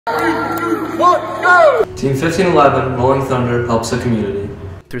Team 1511, Rolling Thunder, helps the community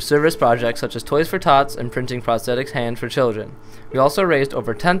through service projects such as Toys for Tots and printing prosthetic hands for children. We also raised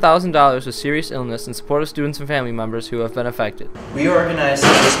over $10,000 with serious illness in support of students and family members who have been affected. We organized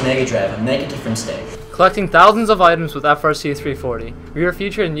this Mega Drive on Make a Difference Day, collecting thousands of items with FRC 340. We were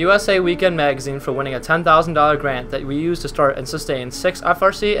featured in USA Weekend magazine for winning a $10,000 grant that we used to start and sustain 6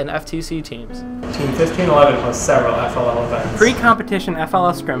 FRC and FTC teams. Team 1511 hosts several FLL events. Pre-competition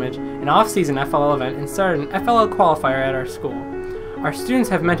FLL scrimmage, an off-season FLL event, and started an FLL qualifier at our school. Our students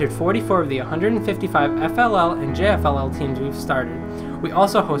have mentored 44 of the 155 FLL and JFLL teams we've started. We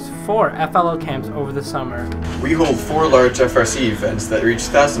also host 4 FLL camps over the summer. We hold 4 large FRC events that reach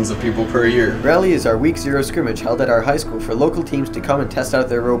thousands of people per year. Rally is our Week 0 scrimmage held at our high school for local teams to come and test out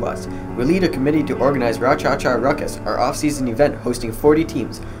their robots. We lead a committee to organize Ra-Cha-Cha Ruckus, our off-season event hosting 40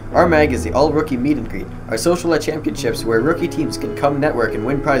 teams. Our mag is the all-rookie meet and greet, our social at championships where rookie teams can come network and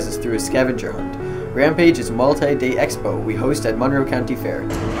win prizes through a scavenger hunt. Rampage is a multi-day expo we host at Monroe County Fair.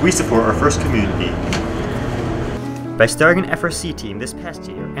 We support our first community by starting an FRC team this past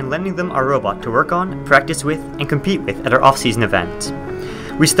year and lending them our robot to work on, practice with, and compete with at our off-season event.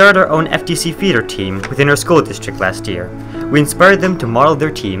 We started our own FTC feeder team within our school district last year. We inspired them to model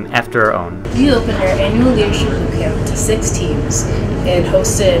their team after our own. We opened our annual leadership boot camp to 6 teams and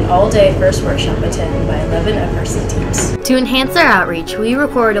hosted an all-day first workshop attended by 11 FRC teams. To enhance our outreach, we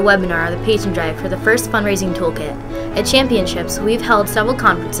recorded a webinar on the patron drive for the first fundraising toolkit. At championships, we've held several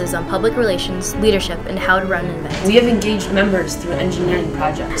conferences on public relations, leadership, and how to run an event. We have engaged members through engineering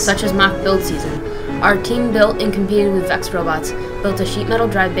projects, such as mock build season. Our team built and competed with Vex robots, built a sheet metal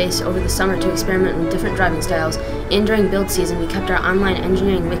drive base over the summer to experiment with different driving styles, and during build season we kept our online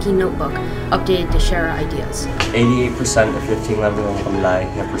engineering wiki notebook updated to share our ideas. 88% of 1511 alumni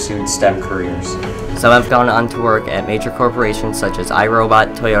have pursued STEM careers. Some have gone on to work at major corporations such as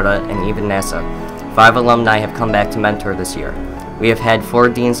iRobot, Toyota, and even NASA. 5 alumni have come back to mentor this year. We have had 4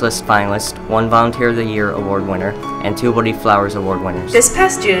 Dean's List finalists, 1 Volunteer of the Year award winner, and 2 Woody Flowers award winners. This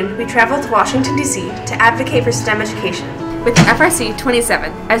past June, we traveled to Washington, D.C. to advocate for STEM education with the FRC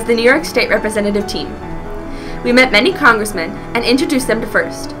 27 as the New York State representative team. We met many congressmen and introduced them to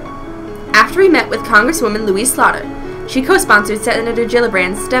FIRST. After we met with Congresswoman Louise Slaughter, she co-sponsored Senator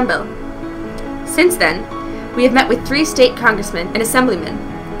Gillibrand's STEM bill. Since then, we have met with 3 state congressmen and assemblymen,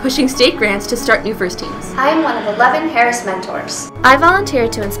 pushing state grants to start new FIRST teams. I am one of 11 Harris mentors. I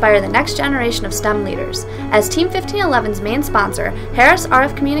volunteered to inspire the next generation of STEM leaders. As Team 1511's main sponsor, Harris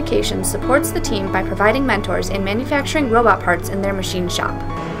RF Communications supports the team by providing mentors in manufacturing robot parts in their machine shop.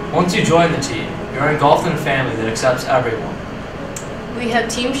 Once you join the team, you're engulfed in a family that accepts everyone. We have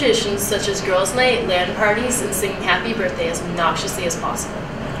team traditions such as girls' night, LAN parties, and singing happy birthday as obnoxiously as possible.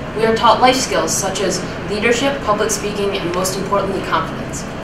 We are taught life skills such as leadership, public speaking, and most importantly, confidence.